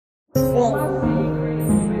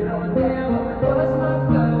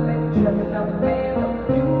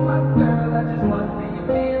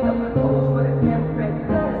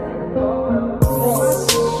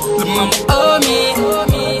Mama owe me,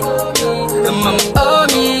 the mama owe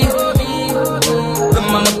me, the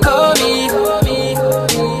mama call me,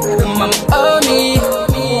 the mama owe me,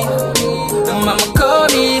 the mama call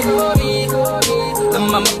me, the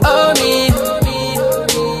mama owe me,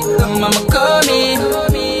 the mama call me,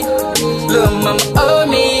 little mama owe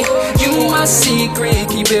me. You my secret,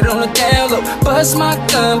 keep it on the down low. Bust my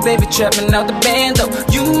gun, baby, trapping out the bando.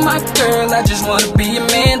 You my girl, I just wanna be a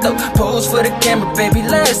man though. Pose for the camera, baby,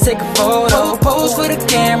 let's take a photo. Pose for the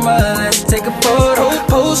camera, let's take a photo.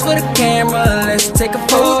 Pose for the camera, let's take a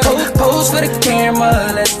photo. Pose for the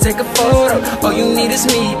camera, let's take a photo. All you need is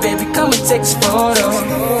me, baby, come and take this photo.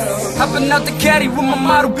 Hopping out the caddy with my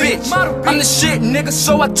model bitch. I'm the shit, nigga,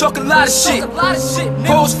 so I talk a lot of shit.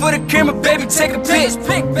 Pose for the camera, baby, take a pic.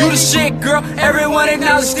 You the shit, girl, everyone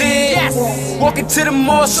acknowledge this. Walking to the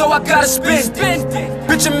mall, so I gotta spin.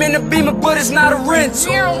 Bitch, I'm in the Beamer, but it's not a rent.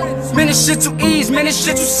 Man, this shit too easy, man, this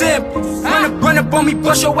shit too simple. Run up on me,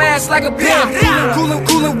 bust your ass like a pimp.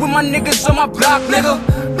 Coolin' with my niggas on my block, nigga.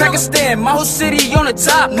 Pakistan, my whole city on the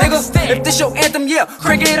top, nigga. If this your anthem, yeah,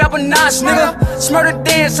 crank it up a notch, nigga. Smurder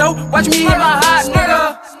dance, ho, watch me hit my hot,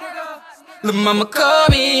 nigga. Lil' mama call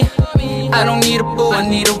me, I don't need a boo, I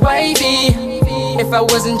need a wifey. If I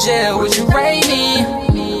was in jail, would you rate me?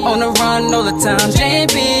 On the run all the time,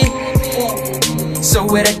 JB. So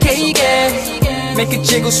where the cake at? Make it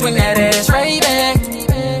jiggle, swing that ass right back.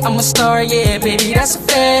 I'm a star, yeah, baby, that's a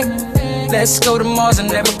fact. Let's go to Mars and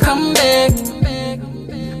never come back.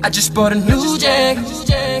 I just bought a new jack,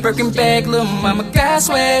 Birkin bag, lil' mama got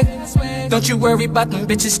swag. Don't you worry about them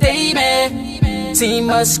bitches, stay mad. Team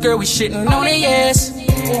us, girl, we shitting on their ass.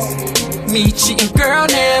 Me cheating, girl,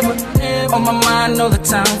 never. On my mind all the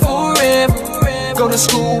time, forever. Go to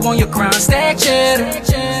school on your grind, stack cheddar.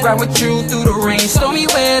 Ride with you through the rain, stormy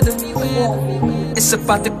weather. It's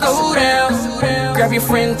about to go down. Grab your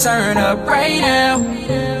friend, turn up right now.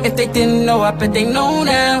 If they didn't know, I bet they know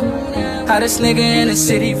now. Hottest nigga in the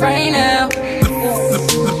city right now.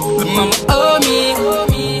 The mama owe me,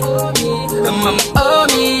 the mama owe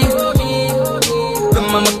me, the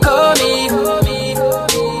mama call me,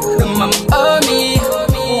 the mama owe me,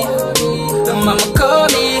 the mama call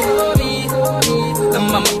me, the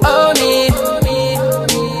mama owe me,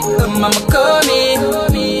 the mama call me,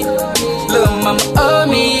 little mama owe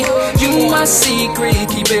me. You my secret,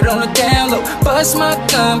 keep it on the down low. Bust my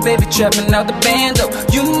gun, baby, trapping out the bando.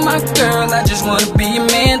 You my girl, I just wanna be a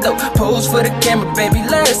man though. Pose for the camera, baby,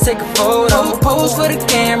 let's take a photo. Pose for the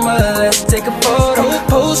camera, let's take a photo.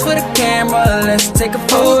 Pose for the camera, let's take a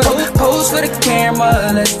photo. Pose for the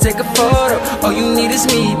camera, let's take a photo. All you need is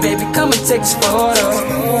me, baby, come and take this photo.